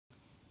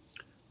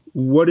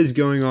What is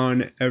going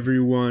on,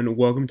 everyone?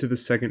 Welcome to the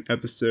second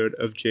episode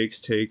of Jake's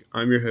Take.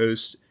 I'm your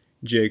host,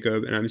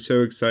 Jacob, and I'm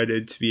so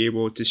excited to be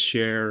able to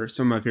share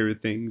some of my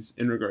favorite things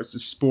in regards to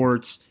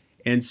sports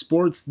and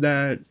sports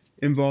that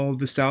involve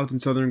the South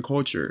and Southern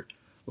culture.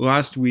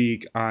 Last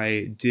week,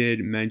 I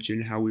did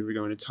mention how we were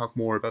going to talk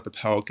more about the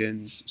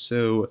Pelicans,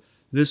 so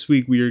this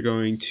week we are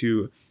going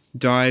to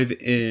dive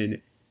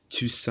in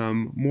to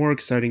some more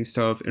exciting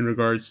stuff in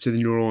regards to the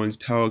New Orleans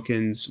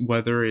Pelicans,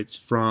 whether it's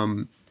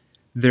from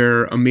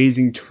their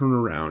amazing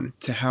turnaround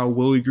to how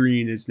Willie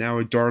Green is now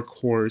a dark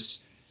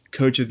horse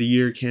coach of the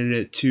year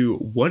candidate to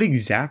what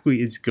exactly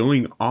is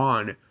going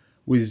on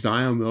with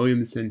Zion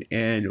Williamson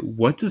and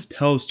what does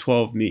Pels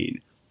 12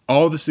 mean?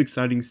 All this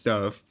exciting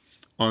stuff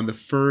on the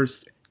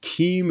first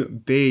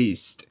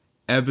team-based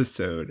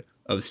episode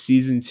of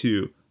season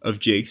 2 of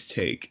Jake's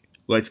Take.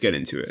 Let's get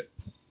into it.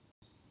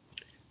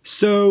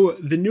 So,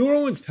 the New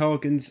Orleans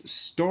Pelicans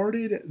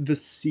started the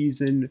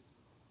season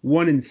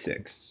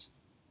 1-6.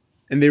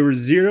 And they were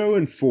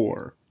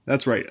 0-4.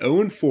 That's right,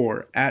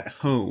 0-4 at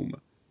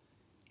home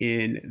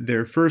in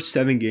their first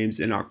 7 games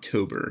in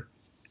October.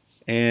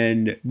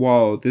 And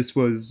while this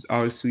was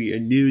obviously a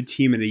new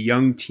team and a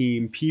young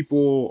team,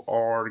 people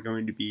are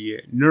going to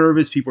be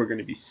nervous, people are going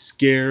to be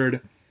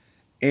scared.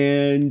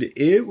 And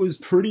it was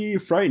pretty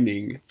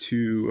frightening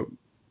to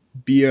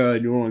be a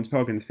New Orleans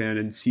Pelicans fan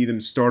and see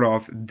them start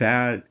off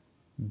that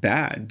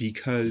bad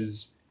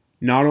because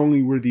not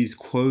only were these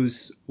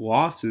close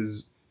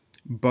losses,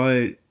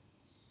 but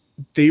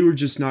they were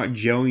just not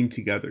gelling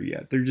together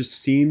yet. There just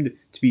seemed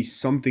to be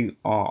something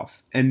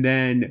off. And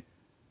then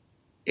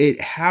it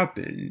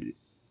happened.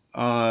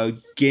 A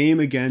game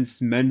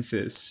against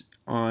Memphis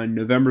on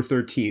November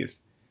 13th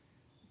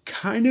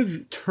kind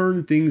of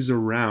turned things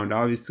around.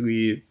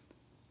 Obviously,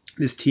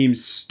 this team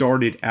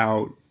started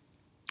out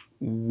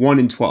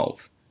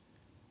 1-12.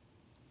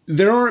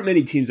 There aren't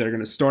many teams that are going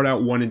to start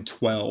out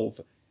 1-12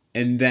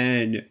 and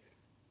then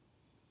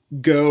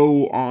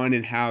go on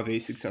and have a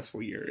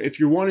successful year. If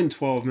you're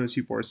 1-12, most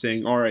people are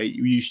saying, all right,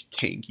 you should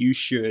tank. You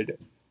should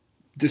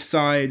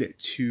decide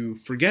to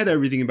forget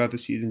everything about the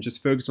season,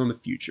 just focus on the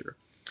future.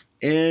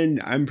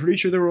 And I'm pretty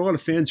sure there were a lot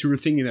of fans who were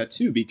thinking that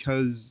too,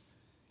 because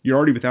you're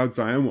already without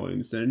Zion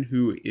Williamson,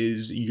 who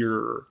is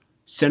your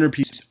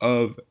centerpiece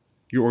of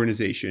your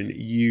organization.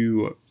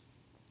 You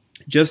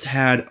just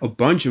had a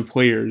bunch of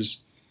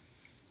players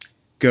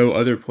go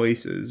other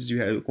places. You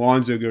had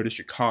Lonzo go to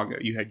Chicago.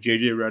 You had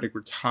JJ Redick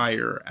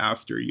retire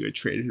after you had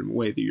traded him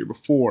away the year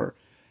before.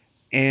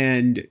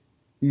 And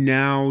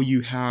now you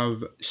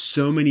have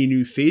so many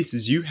new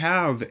faces. You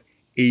have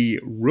a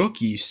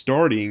rookie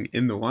starting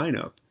in the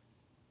lineup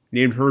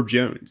named Herb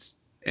Jones.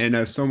 And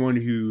as someone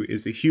who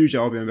is a huge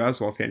Alabama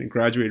basketball fan and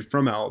graduated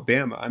from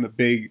Alabama, I'm a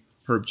big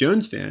Herb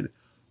Jones fan.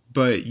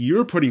 But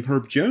you're putting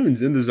Herb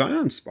Jones in the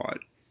Zion spot.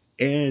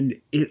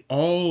 And it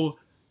all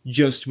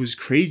just was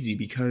crazy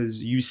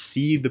because you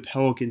see the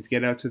Pelicans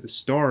get out to the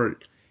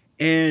start,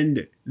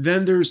 and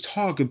then there's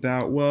talk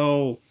about,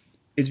 well,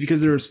 it's because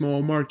they're a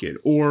small market,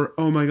 or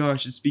oh my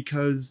gosh, it's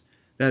because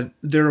that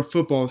they're a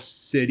football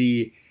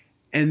city,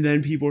 and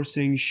then people are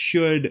saying,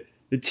 should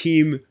the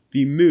team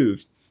be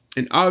moved?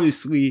 And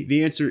obviously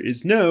the answer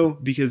is no,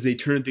 because they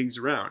turn things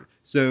around.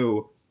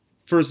 So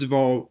first of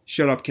all,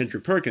 shut up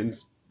Kendrick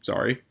Perkins,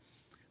 sorry.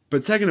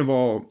 But second of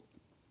all,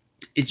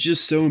 it's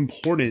just so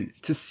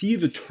important to see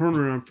the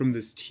turnaround from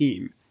this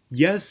team.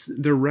 Yes,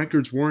 their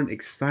records weren't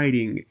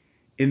exciting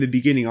in the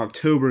beginning.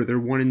 October,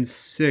 they're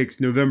 1-6.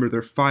 November,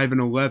 they're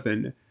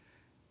 5-11.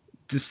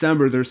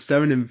 December, they're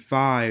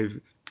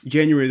 7-5.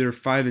 January, they're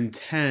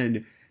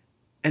 5-10.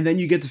 And then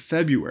you get to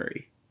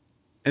February,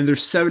 and they're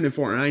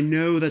 7-4. And I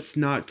know that's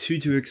not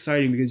too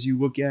exciting because you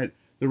look at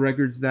the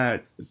records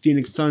that the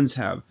Phoenix Suns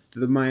have, that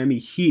the Miami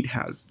Heat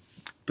has.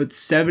 But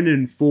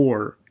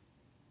 7-4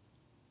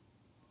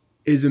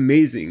 is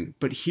amazing,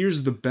 but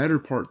here's the better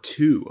part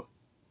too.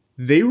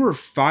 They were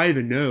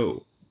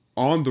 5-0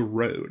 on the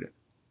road.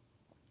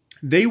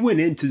 They went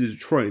into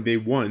Detroit, they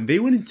won. They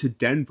went into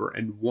Denver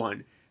and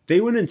won.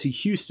 They went into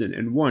Houston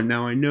and won.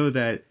 Now I know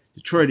that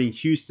Detroit and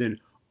Houston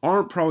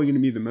aren't probably going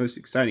to be the most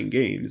exciting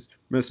games,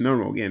 most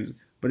memorable games,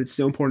 but it's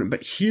still important.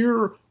 But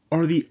here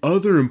are the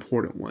other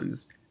important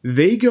ones.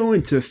 They go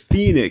into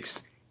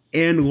Phoenix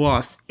and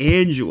Los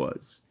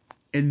Angeles,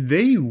 and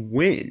they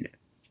win.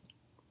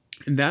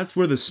 And that's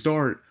where the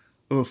start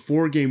of a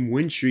 4-game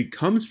win streak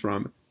comes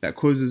from that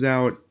closes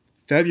out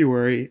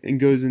February and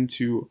goes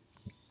into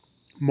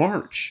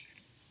March.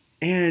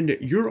 And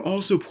you're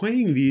also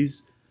playing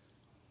these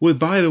with,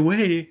 by the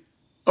way,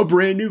 a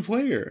brand new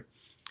player.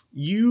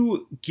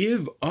 You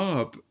give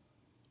up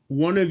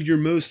one of your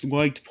most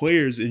liked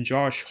players in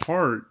Josh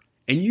Hart,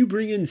 and you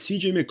bring in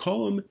CJ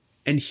McCollum,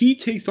 and he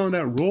takes on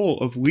that role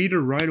of leader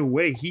right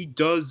away. He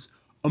does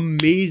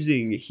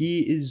amazing.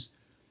 He is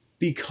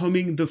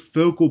becoming the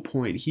focal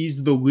point.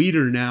 He's the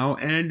leader now,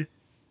 and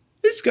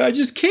this guy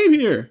just came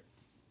here.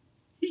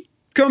 He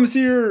comes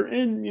here,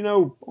 and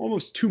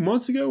almost 2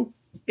 months ago,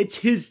 it's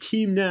his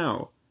team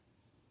now,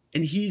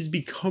 and he's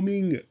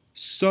becoming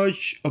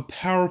such a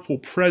powerful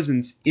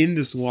presence in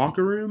this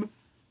locker room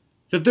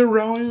that they're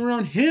rallying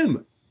around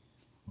him.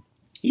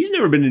 He's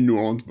never been in New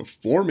Orleans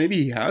before.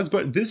 Maybe he has,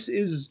 but this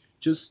is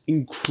just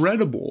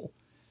incredible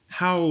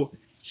how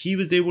he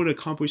was able to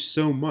accomplish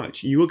so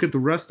much. You look at the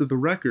rest of the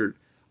record.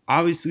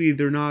 Obviously,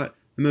 they're not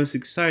the most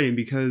exciting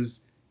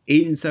because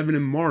 8-7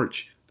 in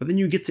March, but then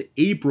you get to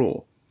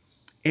April,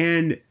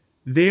 and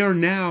they are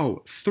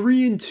now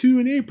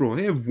 3-2 in April.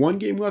 They have one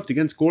game left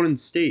against Golden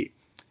State.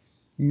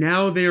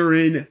 Now they are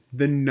in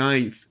the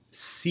 9th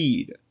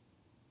seed.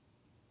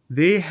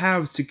 They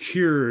have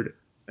secured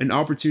an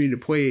opportunity to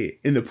play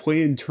in the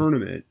play-in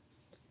tournament.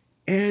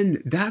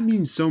 And that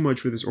means so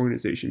much for this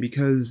organization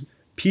because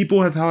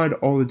people have had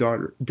all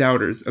the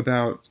doubters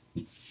about,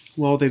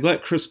 well, they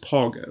let Chris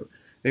Paul go.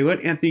 They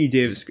let Anthony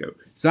Davis go.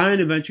 Zion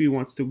eventually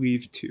wants to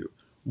leave too.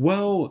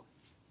 Well,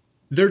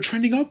 they're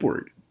trending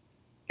upward.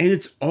 And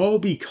it's all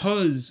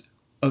because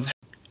of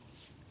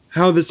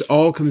how this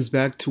all comes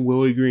back to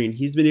Willie Green.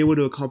 He's been able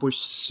to accomplish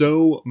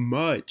so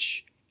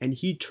much. And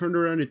he turned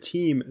around a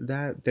team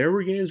that there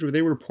were games where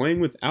they were playing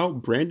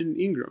without Brandon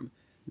Ingram.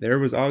 There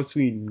was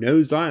obviously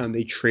no Zion.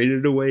 They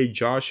traded away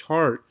Josh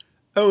Hart.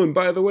 Oh, and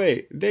by the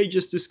way, they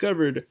just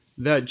discovered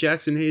that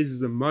Jackson Hayes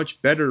is a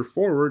much better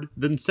forward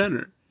than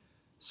center.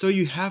 So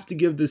you have to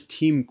give this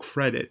team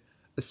credit,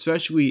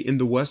 especially in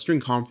the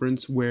Western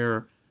Conference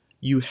where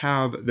you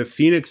have the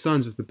Phoenix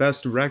Suns with the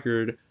best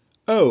record.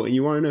 Oh, and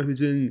you want to know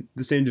who's in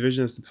the same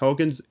division as the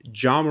Pelicans?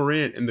 Ja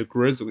Morant and the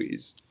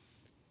Grizzlies.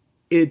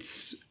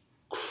 It's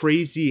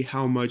crazy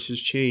how much has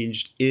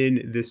changed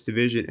in this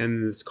division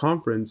and in this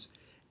conference.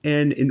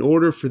 And in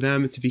order for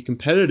them to be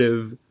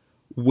competitive,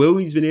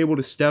 Willie's been able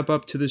to step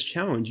up to this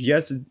challenge.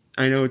 Yes,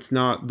 I know it's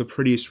not the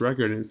prettiest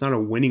record and it's not a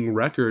winning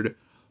record,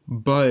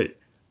 but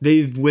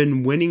they've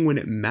been winning when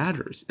it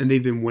matters. And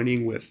they've been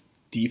winning with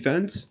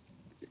defense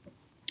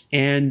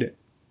and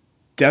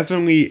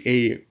definitely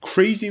a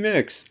crazy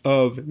mix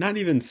of not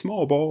even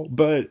small ball,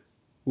 but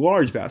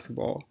large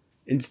basketball.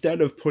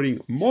 Instead of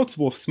putting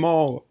multiple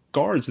small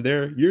guards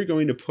there, you're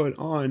going to put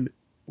on,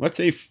 let's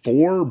say,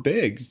 4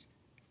 bigs.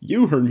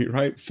 You heard me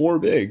right, 4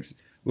 bigs.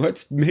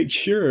 Let's make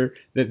sure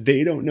that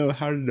they don't know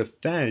how to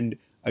defend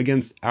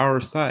against our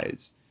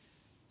size.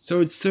 So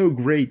it's so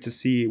great to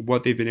see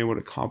what they've been able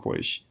to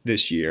accomplish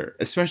this year,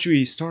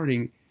 especially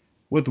starting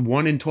with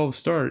 1-12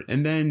 start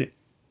and then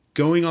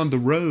going on the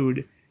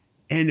road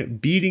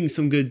and beating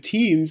some good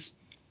teams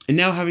and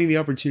now having the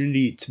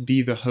opportunity to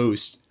be the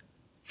host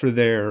for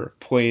their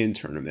play-in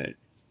tournament.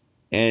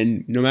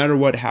 And no matter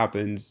what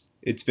happens,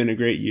 it's been a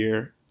great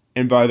year.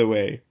 And by the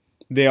way,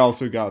 they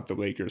also got the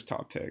Lakers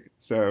top pick.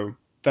 So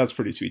that's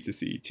pretty sweet to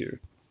see too.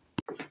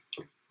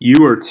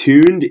 You are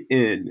tuned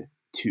in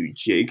to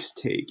Jake's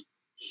Take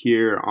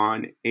here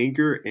on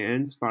Anchor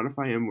and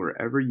Spotify and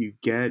wherever you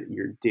get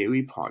your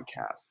daily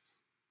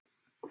podcasts.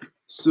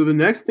 So the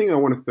next thing I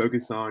want to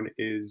focus on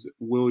is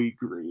Willie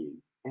Green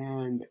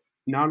and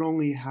not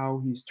only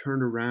how he's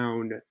turned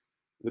around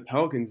the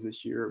Pelicans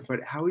this year, but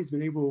how he's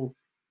been able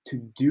to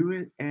do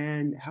it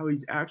and how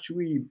he's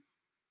actually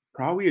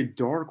probably a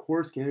dark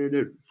horse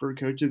candidate for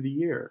Coach of the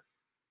Year.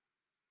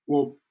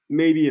 Well,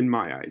 maybe in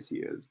my eyes he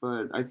is,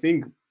 but I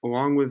think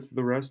along with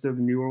the rest of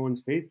New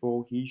Orleans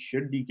faithful, he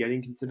should be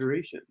getting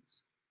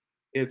considerations.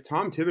 If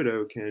Tom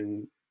Thibodeau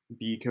can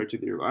be Coach of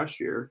the Year last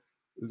year,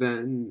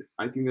 then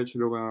I think that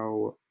should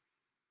allow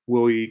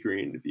Willie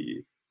Green to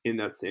be in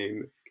that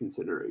same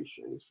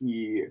consideration.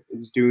 He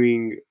is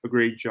doing a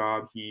great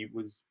job. He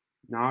was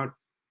not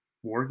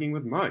working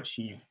with much.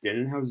 He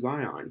didn't have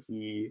Zion.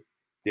 He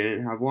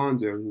didn't have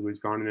Lonzo, who was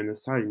gone in a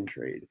signing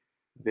trade.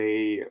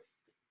 They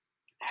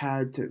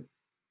had to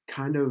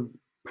kind of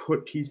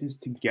put pieces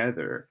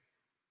together.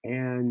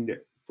 And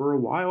for a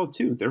while,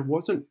 too, there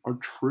wasn't a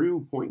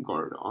true point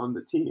guard on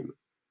the team.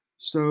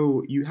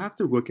 So you have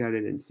to look at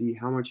it and see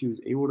how much he was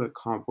able to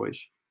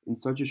accomplish in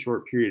such a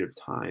short period of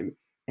time.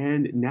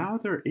 And now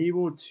they're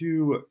able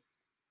to,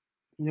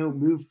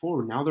 move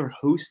forward. Now they're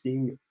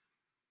hosting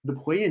the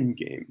play-in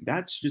game.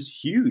 That's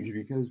just huge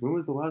because when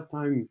was the last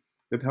time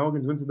the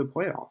Pelicans went to the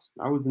playoffs?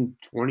 That was in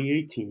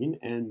 2018,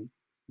 and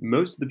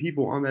most of the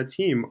people on that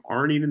team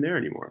aren't even there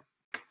anymore.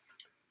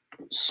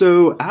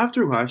 So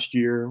after last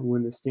year,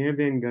 when the Stan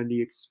Van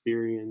Gundy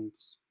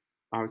experience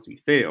obviously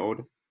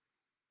failed,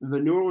 the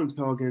New Orleans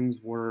Pelicans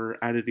were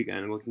at it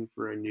again looking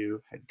for a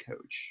new head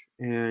coach.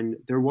 And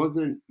there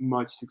wasn't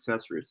much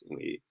success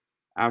recently.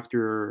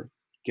 After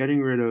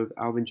getting rid of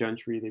Alvin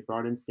Gentry, they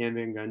brought in Stan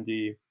Van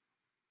Gundy.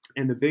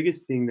 And the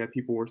biggest thing that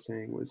people were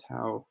saying was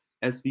how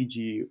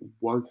SVG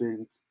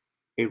wasn't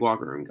a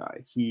locker room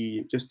guy.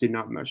 He just did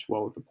not mesh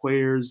well with the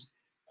players.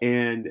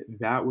 And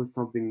that was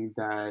something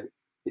that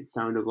it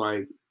sounded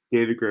like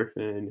David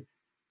Griffin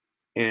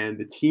and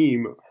the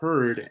team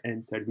heard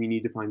and said, we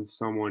need to find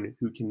someone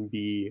who can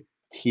be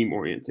team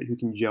oriented, who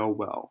can gel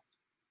well.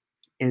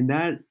 And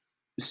that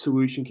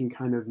solution can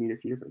kind of mean a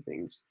few different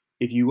things.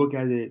 If you look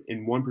at it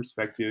in one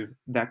perspective,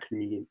 that could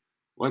mean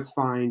let's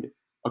find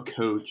a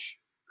coach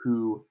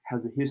who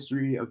has a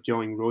history of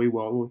gelling really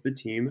well with the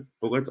team,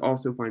 but let's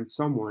also find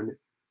someone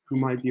who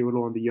might be a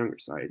little on the younger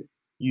side.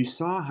 You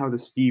saw how the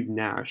Steve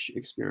Nash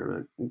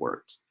experiment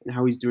worked and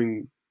how he's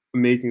doing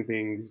amazing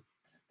things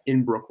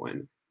in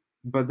Brooklyn.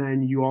 But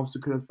then you also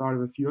could have thought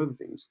of a few other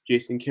things.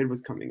 Jason Kidd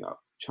was coming up,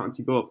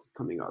 Chauncey Billups was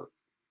coming up.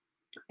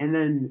 And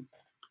then,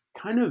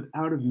 kind of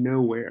out of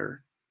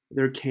nowhere,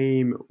 there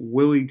came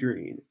Willie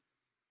Green,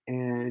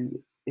 and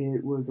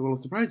it was a little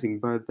surprising.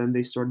 But then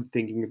they started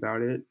thinking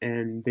about it,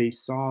 and they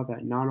saw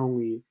that not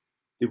only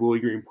did Willie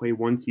Green play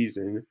one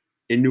season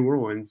in New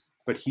Orleans,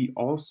 but he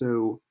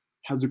also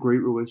has a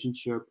great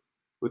relationship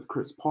with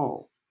Chris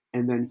Paul.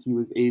 And then he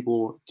was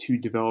able to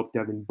develop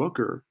Devin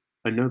Booker,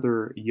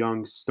 another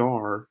young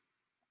star,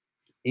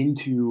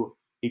 into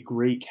a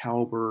great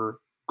caliber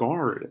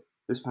guard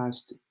this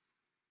past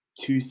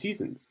 2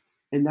 seasons.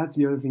 And that's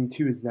the other thing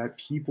too, is that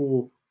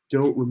people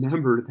don't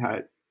remember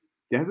that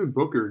Devin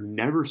Booker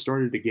never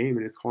started a game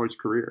in his college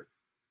career.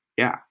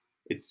 Yeah,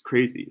 it's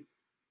crazy.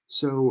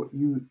 So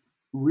you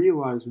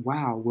realize,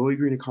 wow, Willie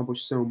Green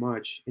accomplished so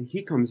much, and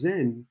he comes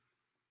in,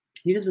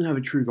 he doesn't have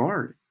a true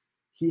guard.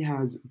 He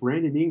has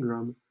Brandon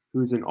Ingram,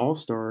 who's an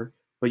all-star,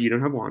 but you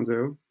don't have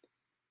Lonzo,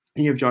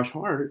 and you have Josh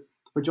Hart,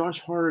 but Josh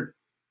Hart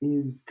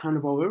is kind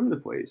of all over the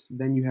place.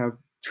 Then you have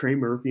Trey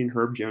Murphy and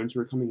Herb Jones who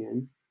are coming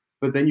in,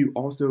 but then you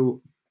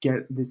also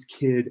get this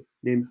kid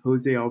named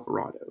Jose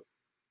Alvarado,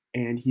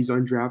 and he's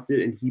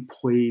undrafted and he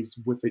plays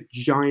with a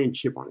giant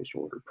chip on his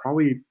shoulder,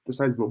 probably the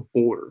size of a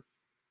boulder,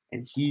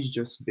 and he's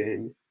just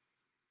been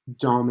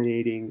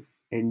dominating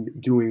and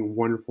doing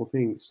wonderful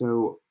things.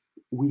 So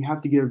we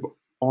have to give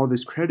all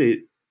this credit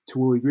to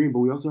Willie Green, but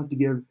we also have to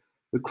give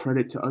the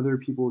credit to other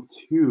people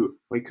too,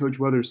 like Coach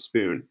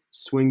Weatherspoon,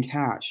 Swing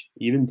Cash,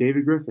 even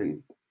David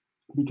Griffin,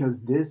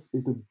 because this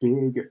is a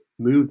big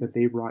move that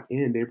they brought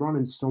in. They brought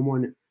in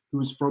someone who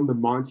was from the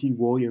Monty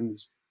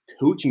Williams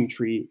coaching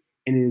tree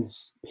and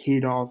is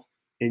paid off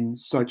in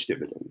such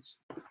dividends.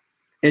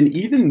 And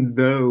even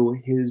though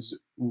his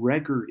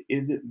record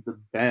isn't the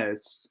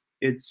best,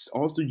 it's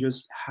also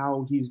just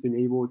how he's been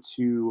able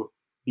to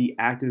be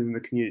active in the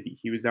community.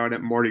 He was out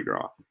at Mardi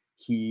Gras.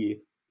 He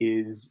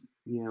is,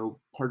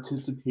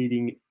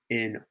 participating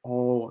in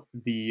all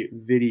the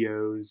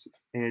videos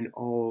and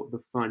all the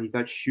fun. He's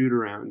at shoot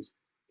arounds.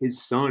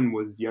 His son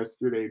was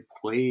yesterday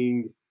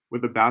playing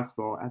with a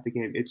basketball at the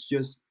game. It's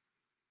just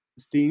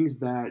things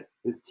that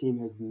this team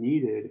has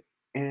needed.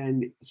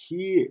 And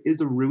he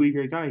is a really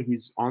great guy.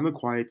 He's on the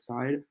quiet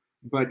side,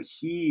 but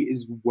he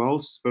is well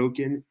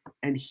spoken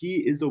and he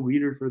is a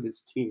leader for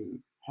this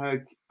team.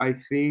 Heck, I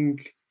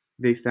think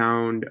they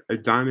found a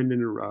diamond in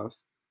the rough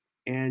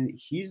and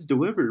he's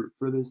delivered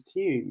for this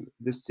team.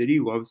 The city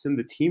loves him,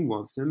 the team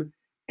loves him,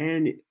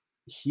 and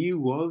he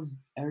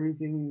loves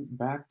everything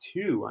back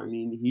too. I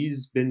mean,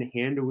 he's been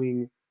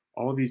handling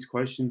all these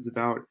questions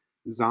about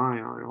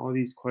Zion, all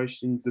these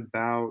questions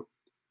about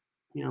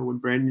when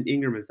Brandon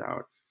Ingram is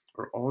out,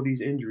 or all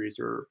these injuries,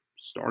 or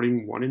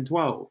starting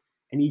 1-12,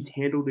 and he's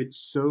handled it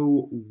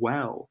so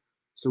well.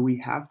 So we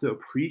have to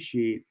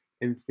appreciate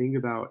and think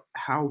about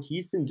how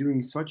he's been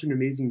doing such an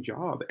amazing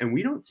job, and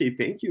we don't say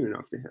thank you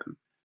enough to him.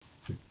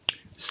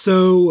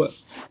 So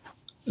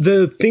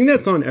the thing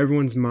that's on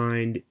everyone's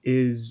mind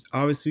is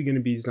obviously going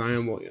to be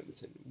Zion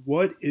Williamson.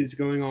 What is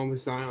going on with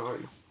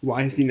Zion?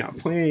 Why has he not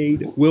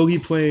played? Will he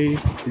play?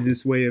 Is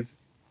this way of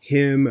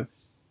him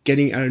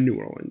getting out of New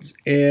Orleans?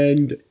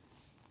 And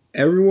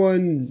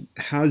everyone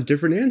has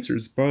different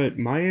answers, but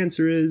my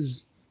answer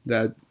is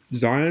that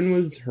Zion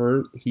was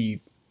hurt. He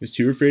was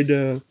too afraid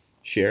to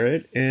share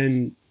it,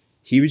 and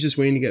he was just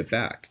waiting to get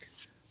back.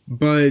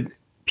 But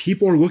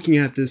people are looking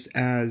at this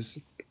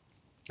as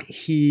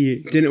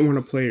he didn't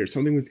want to play or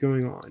something was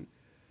going on.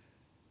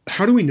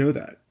 How do we know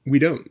that? We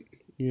don't.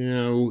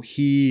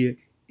 He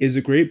is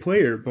a great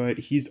player, but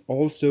he's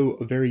also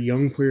a very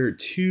young player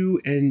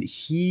too, and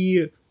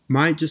he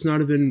might just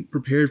not have been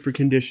prepared for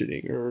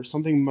conditioning or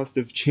something must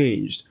have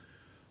changed.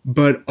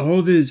 But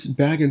all this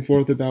back and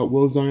forth about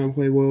will Zion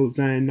play, will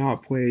Zion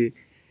not play,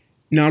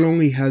 not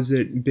only has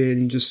it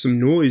been just some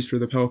noise for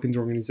the Pelicans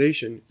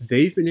organization,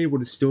 they've been able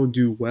to still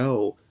do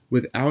well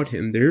without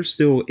him. They're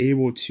still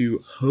able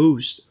to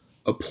host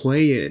a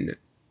play-in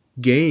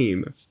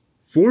game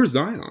for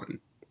Zion,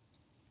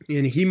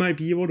 and he might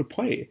be able to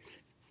play.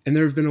 And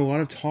there have been a lot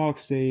of talk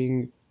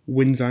saying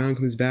when Zion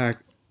comes back,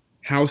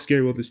 how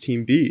scary will this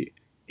team be?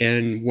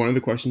 And one of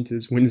the questions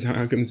is when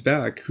Zion comes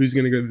back, who's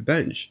going to go to the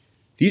bench?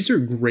 These are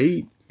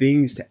great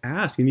things to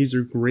ask, and these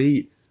are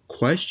great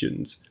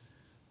questions.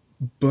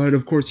 But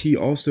of course, he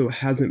also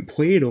hasn't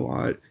played a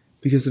lot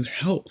because of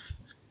health.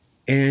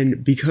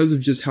 And because of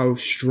just how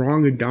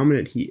strong and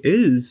dominant he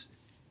is,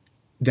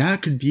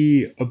 that could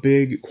be a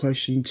big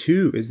question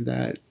too, is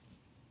that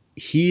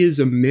he is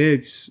a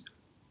mix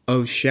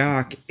of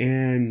Shaq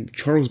and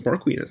Charles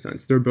Barkley in a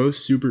sense. They're both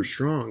super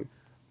strong,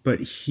 but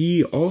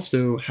he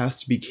also has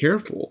to be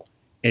careful.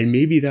 And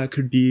maybe that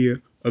could be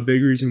a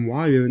big reason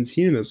why we haven't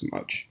seen him as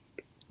much.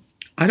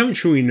 I don't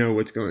truly know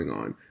what's going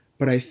on,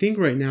 but I think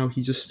right now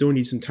he just still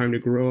needs some time to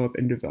grow up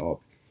and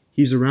develop.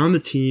 He's around the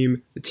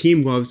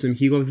team loves him,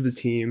 he loves the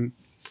team,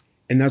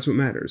 and that's what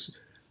matters.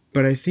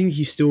 but I think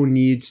he still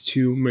needs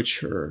to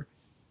mature.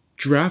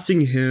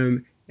 Drafting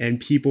him and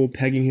people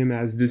pegging him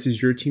as this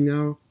is your team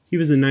now, he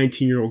was a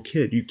 19-year-old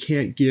kid. You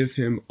can't give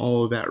him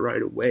all of that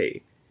right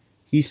away.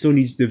 He still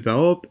needs to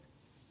develop.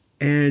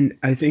 And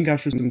I think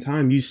after some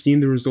time, you've seen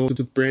the results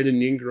with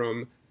Brandon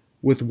Ingram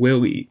with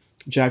Willie,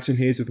 Jackson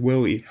Hayes with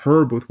Willie,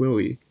 Herb with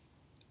Willie.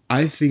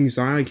 I think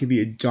Zion can be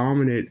a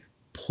dominant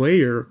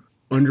player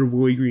under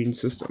Willie Green's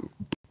system.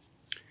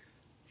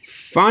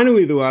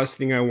 Finally, the last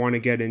thing I want to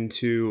get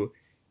into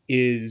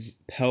is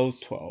Pels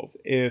 12.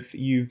 If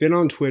you've been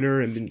on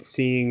Twitter and been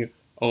seeing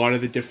a lot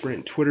of the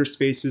different Twitter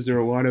spaces or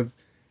a lot of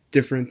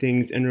different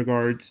things in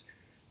regards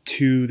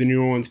to the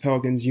New Orleans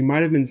Pelicans, you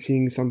might have been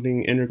seeing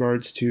something in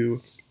regards to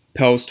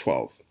Pels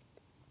 12.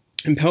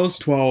 And Pels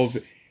 12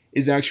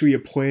 is actually a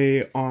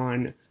play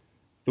on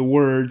the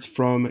words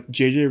from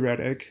JJ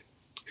Redick,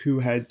 who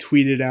had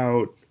tweeted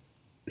out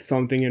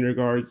something in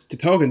regards to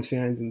Pelicans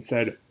fans and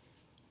said,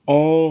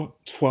 all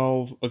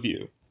 12 of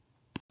you.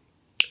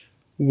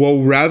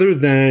 Well, rather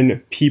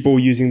than people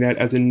using that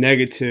as a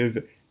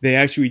negative, they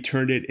actually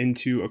turned it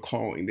into a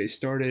calling. They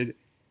started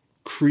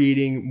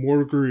creating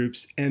more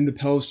groups, and the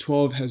Pels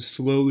 12 has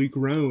slowly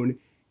grown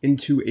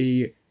into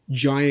a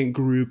giant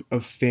group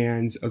of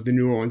fans of the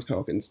New Orleans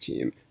Pelicans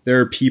team. There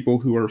are people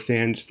who are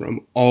fans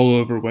from all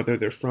over, whether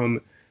they're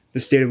from the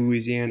state of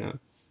Louisiana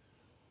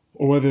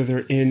or whether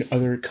they're in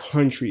other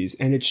countries,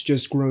 and it's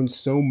just grown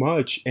so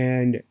much.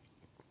 And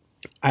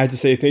I had to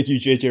say thank you,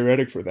 JJ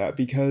Redick, for that,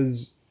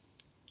 because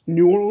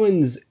New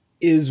Orleans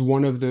is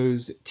one of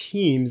those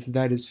teams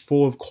that is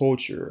full of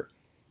culture.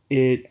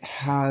 It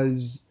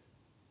has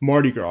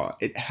Mardi Gras.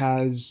 It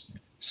has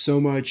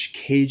so much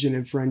Cajun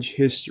and French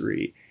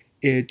history.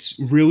 It's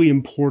really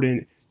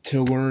important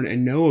to learn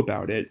and know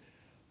about it.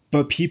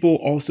 But people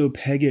also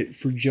peg it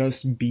for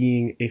just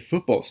being a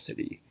football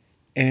city.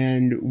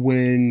 And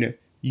when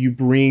you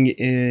bring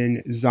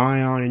in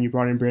Zion and you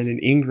brought in Brandon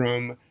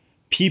Ingram,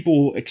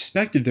 people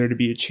expected there to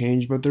be a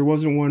change, but there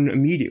wasn't one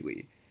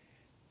immediately.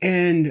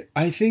 And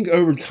I think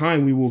over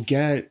time we will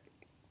get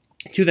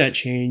to that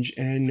change,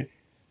 and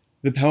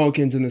the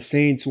Pelicans and the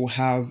Saints will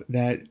have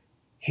that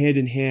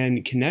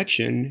hand-in-hand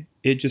connection.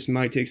 It just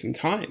might take some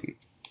time.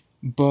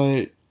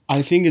 But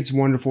I think it's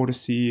wonderful to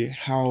see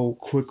how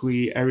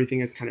quickly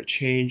everything has kind of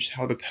changed,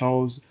 how the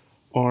Pels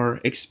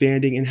are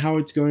expanding, and how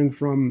it's going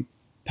from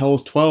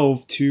Pels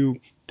 12 to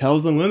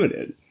Pels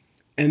Unlimited.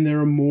 And there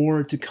are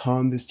more to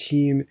come. This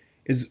team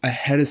is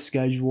ahead of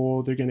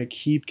schedule. They're going to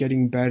keep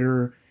getting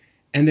better,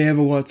 and they have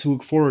a lot to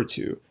look forward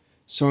to.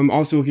 So I'm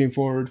also looking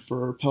forward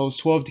for Pels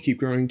 12 to keep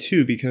growing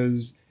too,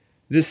 because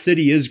this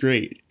city is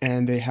great,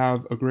 and they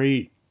have a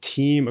great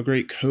team, a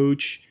great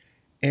coach,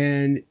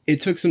 and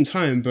it took some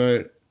time,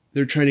 but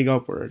they're trending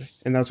upward,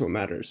 and that's what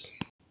matters.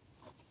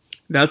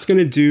 That's going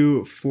to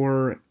do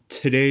for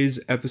today's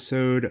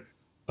episode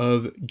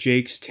of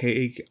Jake's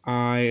Take.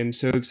 I am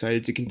so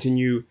excited to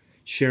continue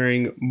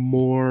sharing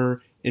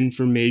more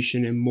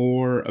information and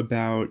more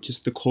about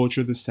just the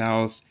culture of the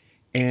South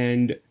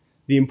and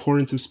the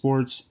importance of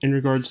sports in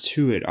regards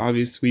to it.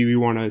 Obviously, we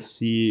want to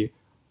see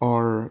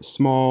our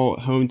small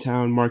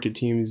hometown market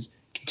teams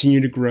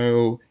continue to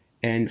grow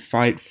and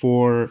fight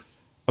for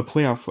a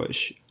playoff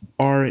push.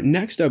 Our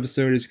next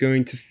episode is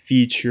going to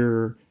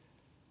feature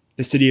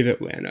the city of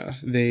Atlanta.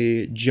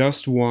 They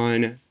just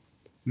won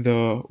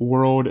the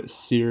World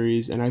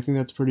Series, and I think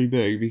that's pretty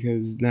big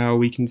because now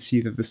we can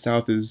see that the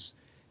South is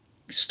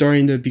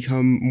starting to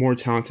become more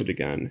talented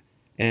again,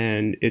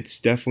 and it's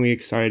definitely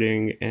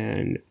exciting,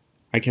 and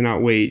I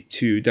cannot wait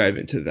to dive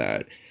into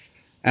that.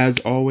 As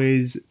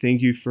always,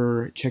 thank you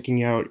for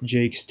checking out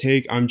Jake's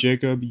Take. I'm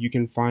Jacob. You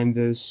can find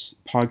this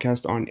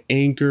podcast on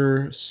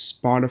Anchor,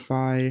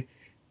 Spotify,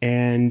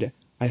 and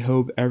I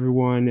hope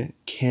everyone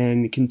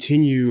can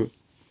continue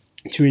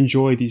to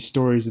enjoy these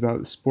stories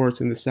about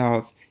sports in the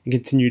South and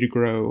continue to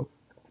grow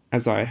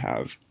as I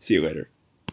have. See you later.